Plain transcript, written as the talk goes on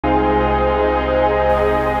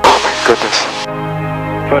goodness.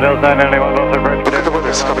 Foothills 991, also approach. Look at the weather,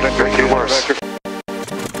 it's coming in making it worse.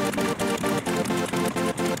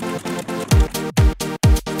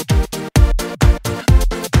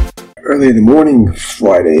 Early in the morning,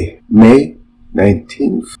 Friday, May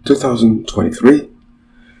 19th, 2023,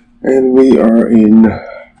 and we are in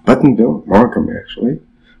Buttonville, Markham actually,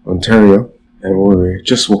 Ontario, and we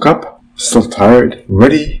just woke up, still tired,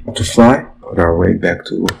 ready to fly on our way back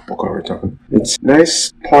to Boca Raton. It's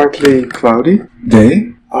nice, partly cloudy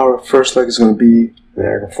day. Our first leg is going to be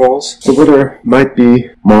Niagara Falls. The weather might be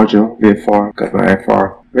marginal, VFR, got my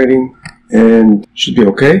IFR rating, and should be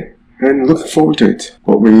okay. And looking forward to it.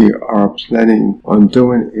 What we are planning on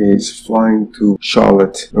doing is flying to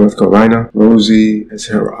Charlotte, North Carolina. Rosie has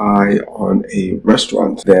her eye on a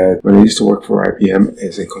restaurant that when I used to work for IBM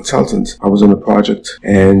as a consultant, I was on a project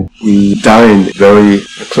and we dined at a very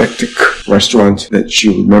eclectic restaurant that she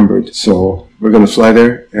remembered. So we're going to fly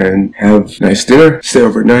there and have a nice dinner, stay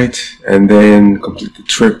overnight, and then complete the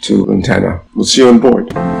trip to Montana. We'll see you on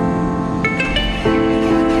board.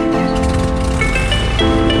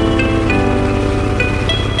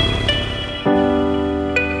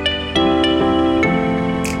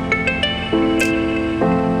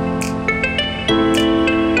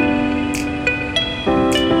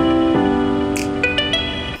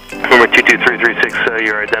 Number 22336,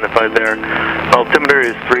 you're identified there. Altimeter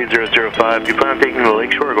is 3005. Do you plan on taking the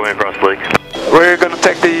lakeshore or going across the lake? We're going to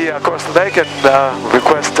take the across the lake and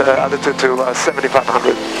request altitude to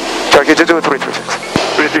 7,500. Target to do a 336.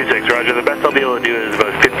 336, roger. The best I'll be able to do is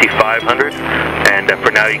about 5,500. And for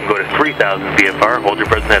now, you can go to 3,000 VFR. Hold your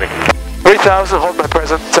present heading. 3,000, hold my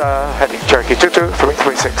present heading. Cherokee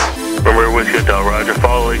 22336. Remember Whiskey Hotel, roger.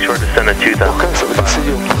 Follow lakeshore, descend at 2,000. Okay, so we can see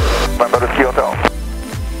you. Remember the Hotel.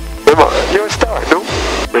 You're a star, no?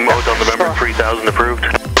 Lima Hotel November 3000 approved.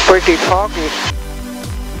 Pretty foggy.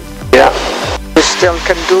 Yeah. You still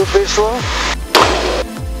can do visual?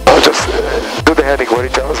 I'll just do the heading, what he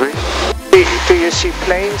tells me. Do you see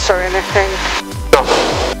planes or anything? No.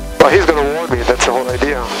 Well, he's going to warn me, that's the whole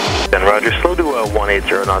idea. Then roger, slow to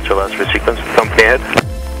 180 knots or less for sequence. Company head.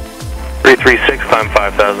 336, climb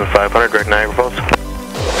 5,500, direct Niagara Falls.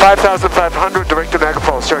 5,500, direct to Niagara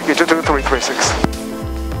Falls, Cherokee 22336.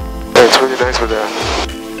 It's really nice with the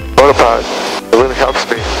autopilot. It really helps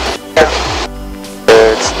me. Yeah.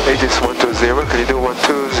 It's Aegis 120. Can you do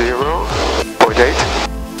 120.8?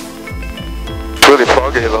 It's really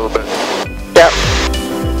foggy a little bit. Yeah.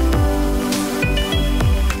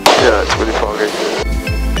 Yeah, it's really foggy.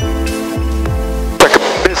 It's like a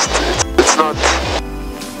mist. It's not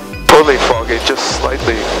totally foggy, just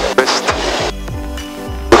slightly mist.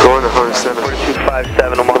 We're going 107.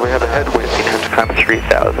 4257, We have a headwind. Climb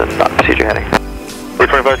 3,000, procedure heading. We're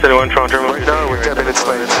 2571, Toronto Terminal. Right now, we're 10 minutes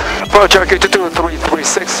late. Well, Cherokee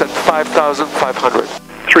 22336 at 5,500.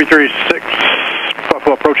 336,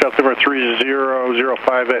 Buffalo approach altimeter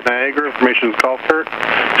 3005 at Niagara. Information is call cert.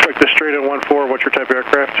 Expect this straight at 14. What's your type of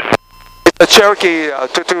aircraft? The Cherokee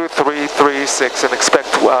 22336 and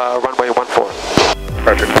expect runway 14.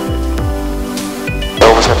 Roger. I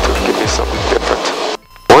always have to give me something different.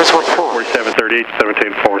 Where's 14? 4738,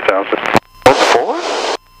 17, 4000. 14?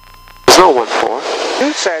 There's no 14.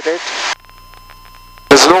 You said it.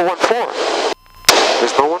 There's no 14.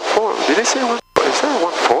 There's no 14. Did he say 14? Is there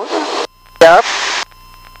a 14? Yep.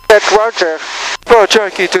 That's Roger. Well,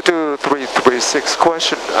 Cherokee 22336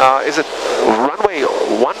 question. Is it runway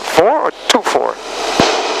 14 or 24?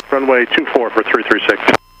 Runway 24 for 336.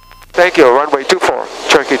 Thank you, runway 24.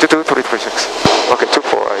 Cherokee 22336. Okay,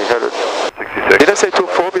 24, I heard it. 66. Did I say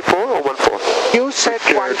 24 before or 14? You said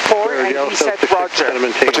 14 and he said Roger.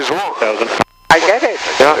 Which is wrong. I get it.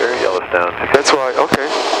 Yeah, Yellowstone. that's why, okay.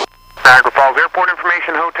 Niagara Falls Airport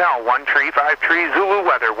Information Hotel, 1353 Zulu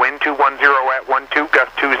weather, wind 210 at 12,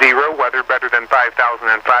 gust 20, weather better than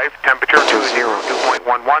 5005, temperature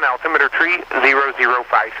 202.11, altimeter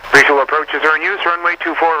 3005. Visual approaches are in use, runway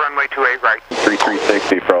 24, runway 28 right.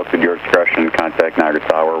 3360 for altitude, your discretion, contact Niagara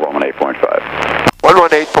Tower, 118.5.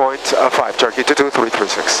 118.5, Cherokee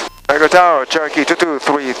 22336. Niagara Tower, Cherokee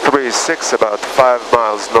 22336, about 5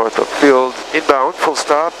 miles north of field. Inbound, full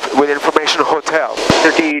stop, with information hotel.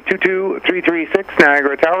 Cherokee 22336,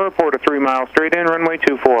 Niagara Tower, report a 3 mile straight in, runway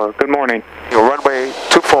 24. Good morning. Runway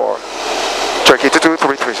 24, Cherokee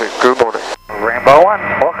 22336, good morning. Rambo 1,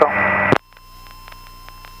 welcome.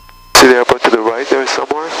 See the airport to the right there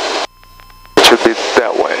somewhere? It should be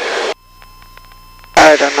that way.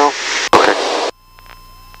 I don't know. Okay.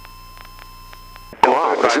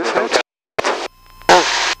 Wow, is this it?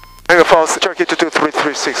 Niagara Falls. Falls, Cherokee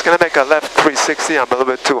 22336. Can I make a left 360? I'm a little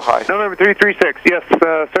bit too high. November 336, yes,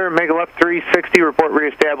 sir. Make a left 360. Report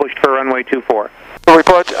reestablished for runway 24.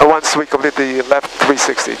 Report once we complete the left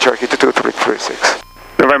 360, Cherokee 22336.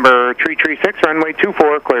 November 336, runway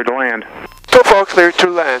 24, clear to land. 24 clear to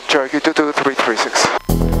land, Cherokee 22336.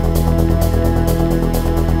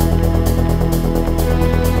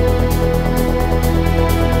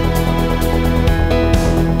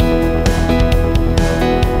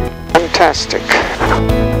 Fantastic.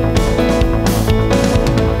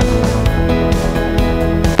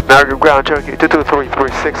 Niagara ground, Cherokee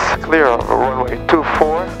 22336, clear on runway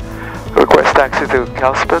 24. Request taxi to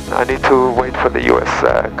Calspan. I need to wait for the U.S.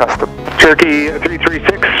 Custom. Cherokee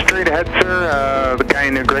 336, straight ahead, sir. The guy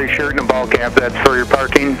in the gray shirt and a ball cap, that's for your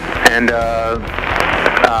parking. And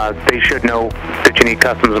they should know that you need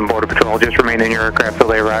Customs and Border Patrol. Just remain in your aircraft till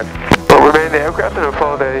they arrive. We'll remain in the aircraft and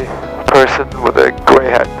follow the person with a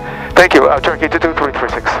gray hat. Thank you, Cherokee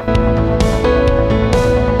 22336.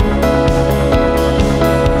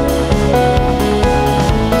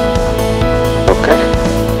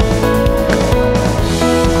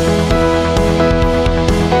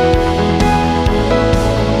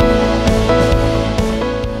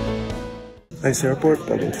 Nice airport,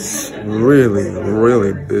 but it's really,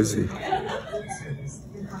 really busy.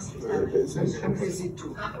 I'm busy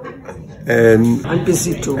too. And I'm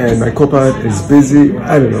busy too. And my co-pilot is busy.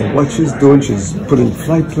 I don't know what she's doing. She's putting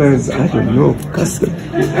flight plans. I don't know. Custom.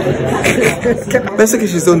 Basically,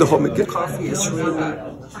 she's doing the whole. Coffee is really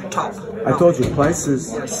top. I told you, price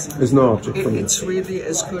is is no object for me. It's really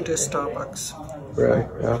as good as Starbucks. Right?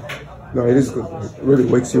 Yeah. No, it is good. It really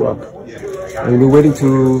wakes you up. And we're waiting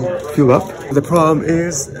to fuel up. The problem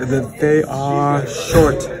is that they are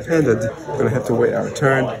short-handed. We're gonna have to wait our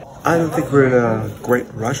turn. I don't think we're in a great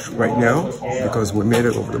rush right now because we made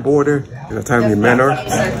it over the border in a timely manner.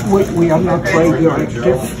 We are not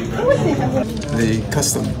radioactive. The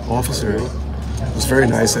custom officer was very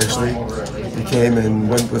nice actually. He came and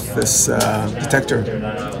went with this detector.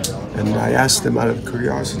 And I asked him out of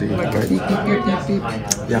curiosity, like,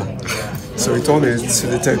 yeah. So he told me to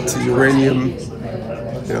detect uranium,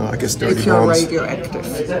 you know, I guess dirty if you're bombs. radioactive,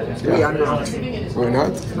 Yeah. we are not. We're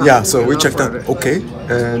not? Yeah, so we checked out okay,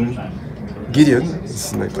 and Gideon, this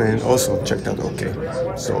is my plane, also checked out okay.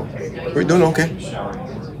 So we're doing okay.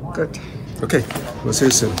 Good. Okay, we'll see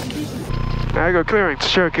you soon. Niagara clearing,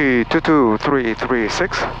 Cherokee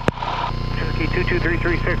 22336. Cherokee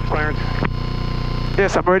 22336, clearance.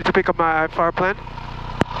 Yes, I'm ready to pick up my IFR plane.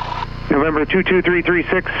 November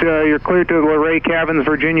 22336, you're cleared to the Luray Cabins,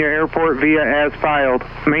 Virginia Airport via as filed.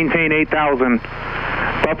 Maintain 8,000.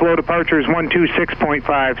 Buffalo departures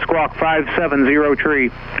 126.5, squawk 570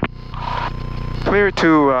 tree. Clear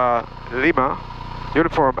to Lima,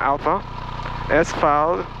 Uniform Alpha. As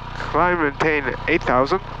filed, climb maintain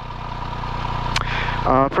 8,000.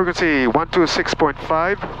 Frequency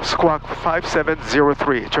 126.5, squawk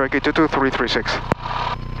 5703, Cherokee 22336.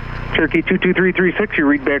 Cherokee 22336, your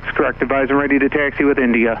readback's correct. Advise I'm ready to taxi with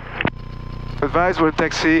India. Advise we're in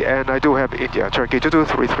taxi, and I do have India. Cherokee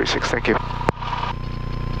 22336, thank you.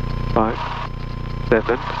 5,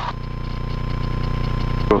 7,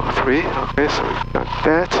 3, okay, so we've got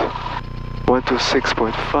that.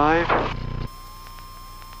 126.5.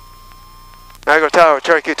 Niagara Tower,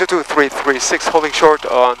 Cherokee 22336, holding short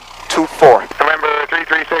on 24. November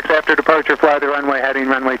 336, after departure, fly the runway, heading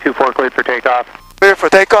runway 24, cleared for takeoff. Clear for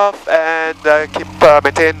takeoff, and keep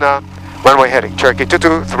maintain runway heading, Cherokee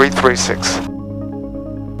 22336.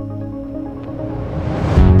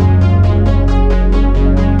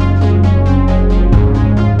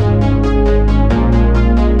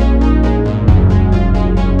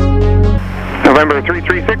 November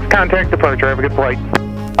 336, contact departure, have a good flight.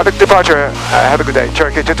 Have a departure, have a good day,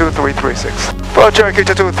 Cherokee 22336. For Cherokee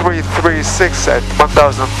 22336 at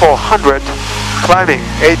 1,400, climbing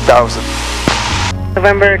 8,000.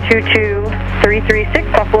 November 22336,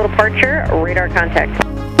 Buffalo departure, radar contact.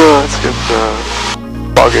 It's just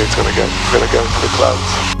foggy, it's gonna go into the clouds.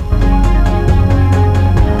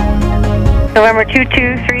 November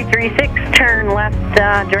 22336, turn left,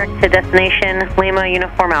 direct to destination, Lima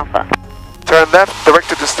Uniform Alpha. Turn left, direct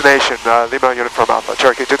to destination, Lima Uniform Alpha,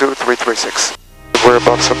 Cherokee 22336. We're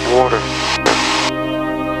above some water.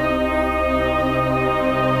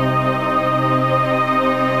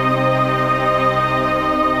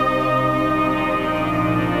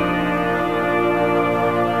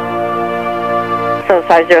 So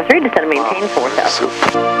 503, descend and maintain 4,000.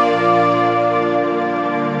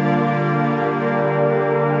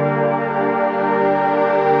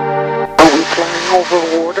 Are we flying over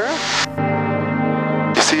water?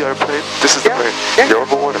 You see our plane plane? This is the plane. Yeah. You're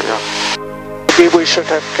over water, yeah. Maybe we should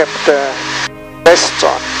have kept the vests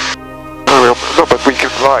on. No, but we can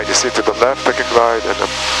glide. You see to the left, I can glide, and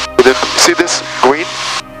then see this green?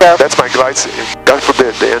 Yeah. That's my glide. God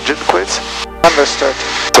forbid the engine quits. Understood.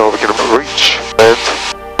 So we can reach and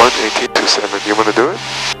 118.27. You want to do it?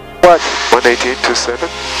 What? 118.27.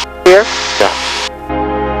 Here? Yeah.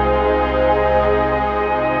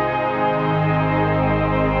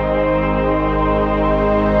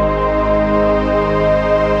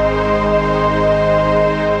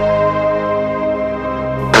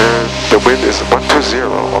 The wind is 120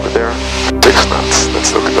 over there, 6 knots.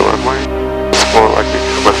 Let's look at the runway. It's more likely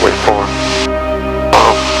runway 4.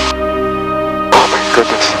 Oh my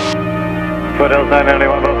goodness. Foothills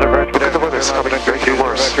 991, those are Look at the weather, it's coming making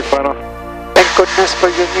worse. Thank goodness for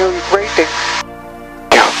your new rating.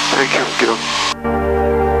 Yeah, thank you, Guido.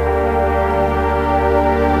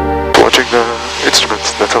 Watching the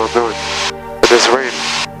instruments, that's all I'm doing. And there's rain.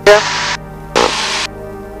 Yeah.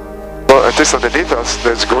 Well, at least underneath us,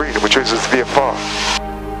 there's green, which means it's VFR.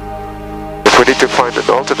 If we need to find an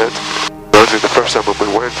alternate, honestly, the first time when we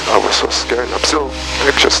went, I was so scared. I'm still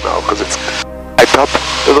anxious now, because it's hyped up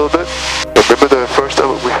a little bit. Remember the first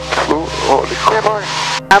time we flew? Holy crap.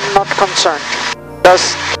 I'm not concerned.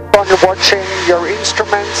 Just on watching your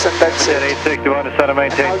instruments, and that's it. 861 to set a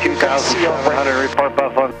maintain 2,700, report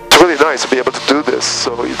Buffalo. It's really nice to be able to do this,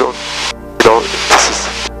 so you don't, this is,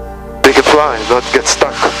 they can fly and not get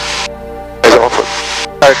stuck as often.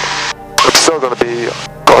 I'm still going to be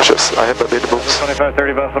cautious. I haven't made moves.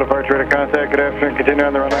 2530 Buffalo departure to contact. Good afternoon. Continue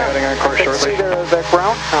on the runway, heading on course shortly. See the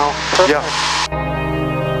ground now. Perfect. Yeah.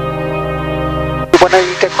 You want to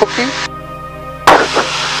eat a cookie?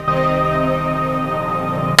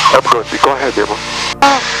 I'm good. Go ahead, Demo.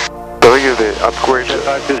 Telling you the upgrade of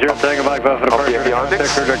the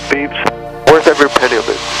avionics. Worth every penny of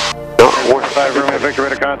it. No, worth 5 runway Victor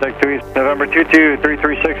to contact 2 East. November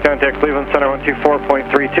 22336, contact Cleveland Center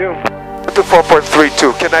 124.32.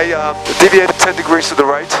 124.32. Can I deviate 10 degrees to the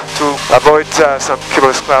right to avoid some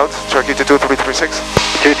cumulus clouds? Cherokee 22336.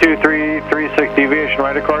 22336, deviation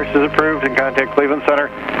right of course is approved, and contact Cleveland Center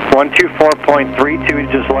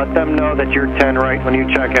 124.32. Just let them know that you're 10 right when you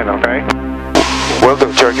check in, okay? Well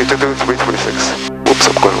done, Cherokee 22336. Oops,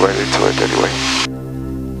 I'm going right into it anyway.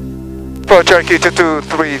 For Cherokee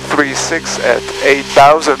 22336 at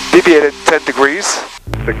 8,000, deviated 10 degrees.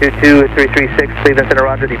 For 22336, Cleveland Center,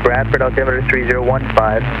 roger, the Bradford altimeter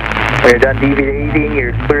 3015. When you're done deviating,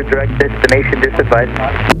 you're clear direct destination, just advise.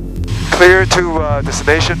 Clear to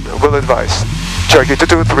destination, will advise. Cherokee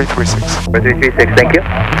 22336. 336, thank you.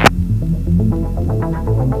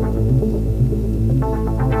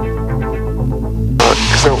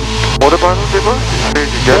 Is there water bottle, Demo? You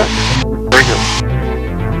get it? Thank you.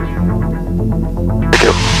 Thank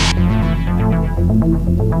you.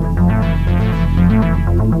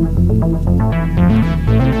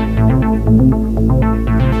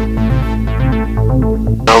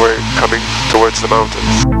 Now we're coming towards the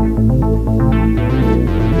mountains.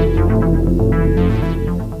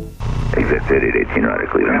 Exit 8818 right at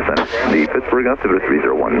Cleveland Center. The Pittsburgh altimeter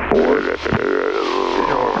 3014.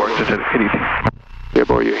 Yeah,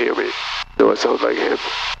 boy, you hear me? Do I sound like him?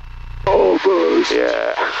 Oh, Bose.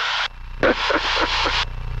 Yeah.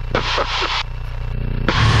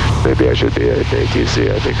 Maybe I should be at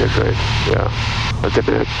ATC. I think I could. Yeah.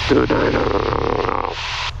 Ultimate 29.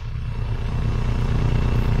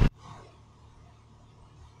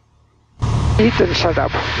 Ethan, shut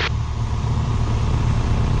up.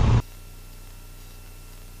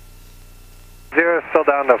 Still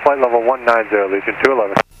down to flight level 190, Legion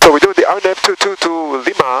 211. So we're doing the RNAV 22 to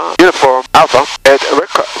Lima, uniform Alpha, at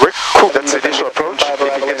Recruit. That's the initial approach. If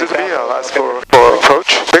you get to me, I'll ask for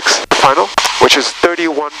approach. Fix, final, which is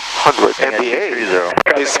 3100. MBA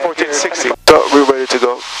is 1460. So we're ready to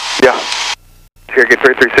go. Yeah. Cherokee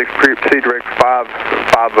 336, proceed direct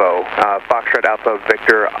 550, Foxtrot Alpha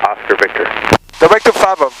Victor, Oscar Victor. Direct to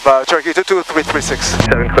 5 of Cherokee 22336.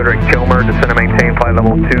 7 clear direct Kilmer, descend and maintain flight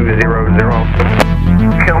level 200.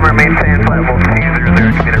 Kilmer, maintain flight level 200,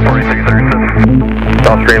 computer 4637.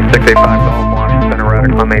 Gulfstream 685 Golf, launch, center radar,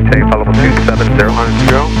 climb, maintain flight level 270.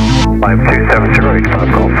 Climb 27085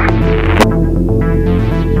 Golf.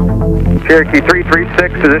 Cherokee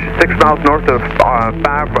 336, position 6 miles north of 50,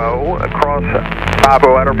 across 50 at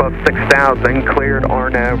or above 6,000, cleared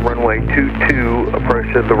RNAV runway 22, approach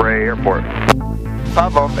to the Ray Airport.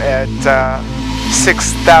 5 at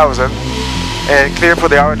 6,000 and clear for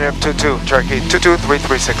the RNAV 22, Cherokee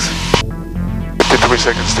 22336. 53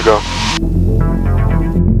 seconds to go.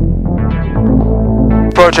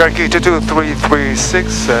 Approach Yankee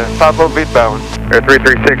 22336, Pablo midbound.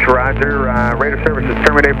 336, roger. Radar service is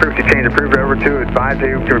terminated. Frequency change approved. Over to advise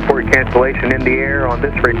you to report cancellation in the air on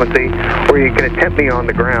this frequency, or you can attempt me on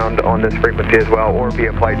the ground on this frequency as well, or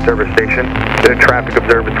via flight service station. There's traffic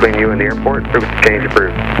observed between you and the airport. Frequency change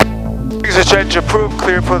approved. Frequency change approved.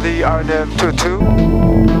 Clear for the RNM 22.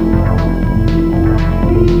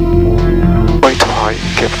 Way too high,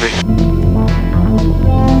 kept me.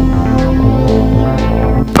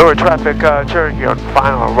 Lower traffic, Cherokee on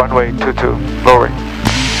final runway 22, lowering.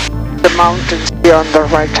 The mountains be on the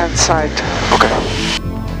right hand side. Okay.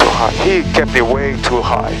 Too high. He kept me way too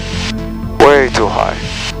high. Way too high.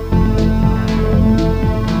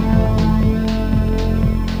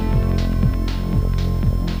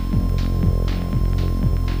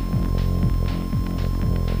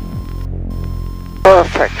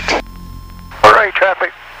 Perfect. Alright,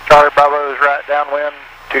 traffic. Charlie Bravo is right downwind,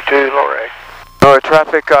 22 Lorray. Lower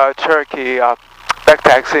traffic, Cherokee, back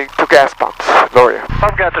taxiing to gas pumps, Loria.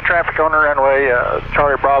 I've got the traffic on the runway,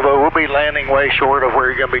 Charlie Bravo. We'll be landing way short of where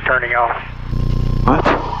you're going to be turning off. What?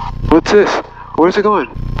 What's this? Where's it going?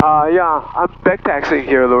 Yeah, I'm back taxiing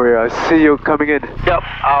here, Loria. I see you coming in. Yep,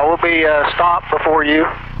 we'll be stopped before you.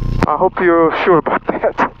 I hope you're sure about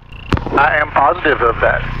that. I am positive of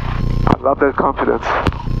that. I love that confidence.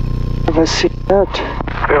 Never seen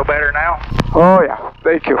that. Feel better now? Oh yeah,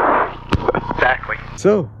 thank you. Exactly.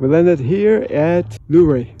 So we landed here at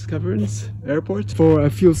KLUA Discoverance Airport for a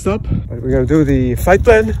fuel stop. We're gonna do the flight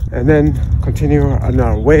plan and then continue on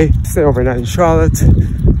our way. Stay overnight in Charlotte,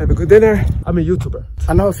 have a good dinner. I'm a YouTuber.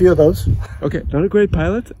 I know a few of those. Okay, not a great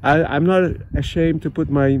pilot. I'm not ashamed to put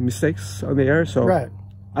my mistakes on the air, so right.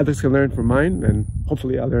 Others can learn from mine, and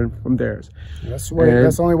hopefully I'll learn from theirs. That's the way.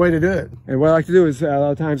 That's the only way to do it. And what I like to do is a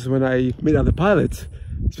lot of times when I meet other pilots,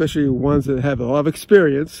 especially ones that have a lot of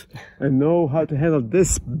experience and know how to handle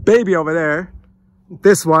this baby over there,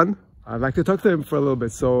 this one, I'd like to talk to him for a little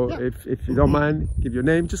bit. So yeah. if you don't mind, give your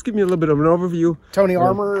name. Just give me a little bit of an overview. Tony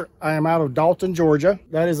Armour. I am out of Dalton, Georgia.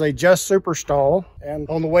 That is a Just Super STOL. And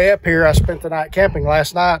on the way up here, I spent the night camping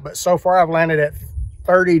last night, but so far I've landed at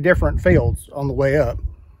 30 different fields on the way up.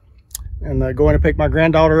 And going to pick my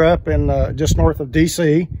granddaughter up in just north of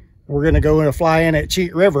DC. We're going to go in a fly in at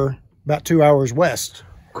Cheat River, about 2 hours west.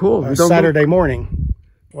 Cool. Saturday morning.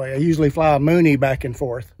 Well, I usually fly a Mooney back and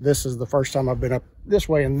forth. This is the first time I've been up this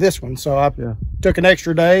way in this one. So I took an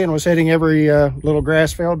extra day and was hitting every little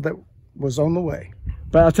grass field that was on the way.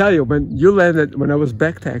 But I'll tell you, when you landed, when I was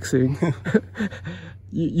back taxiing,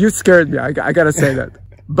 you scared me. I got to say that.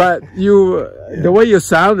 But the way you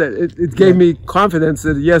sounded, it gave me confidence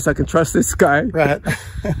that yes, I can trust this guy. Right.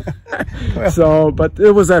 So, but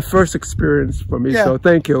it was a first experience for me. Yeah. So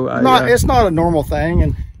thank you. It's not a normal thing,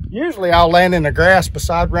 and usually I'll land in the grass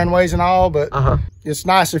beside runways and all. But it's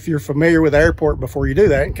nice if you're familiar with the airport before you do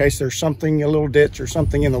that, in case there's something, a little ditch or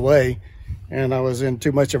something in the way. And I was in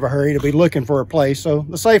too much of a hurry to be looking for a place, so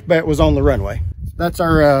the safe bet was on the runway. That's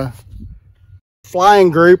our flying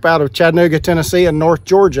group out of Chattanooga, Tennessee and North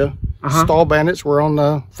Georgia. STOL Bandits. We're on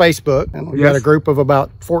Facebook, and we've got a group of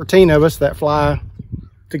about 14 of us that fly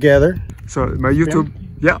together. So my YouTube,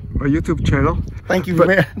 my YouTube channel. Thank you,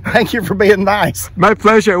 thank you for being nice. My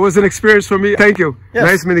pleasure. It was an experience for me. Thank you. Yes.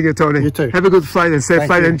 Nice meeting you, Tony. You too. Have a good flight and safe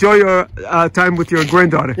flight. Enjoy your time with your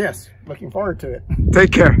granddaughter. Yes, looking forward to it.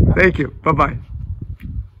 Take care. Thank you. Bye-bye.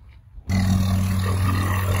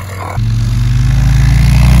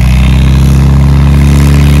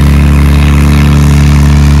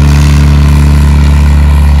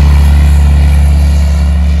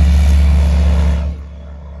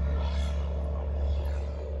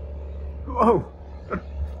 Whoa!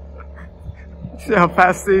 See how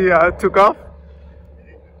fast he took off?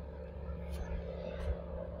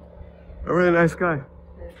 A really nice guy.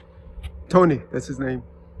 Tony, that's his name.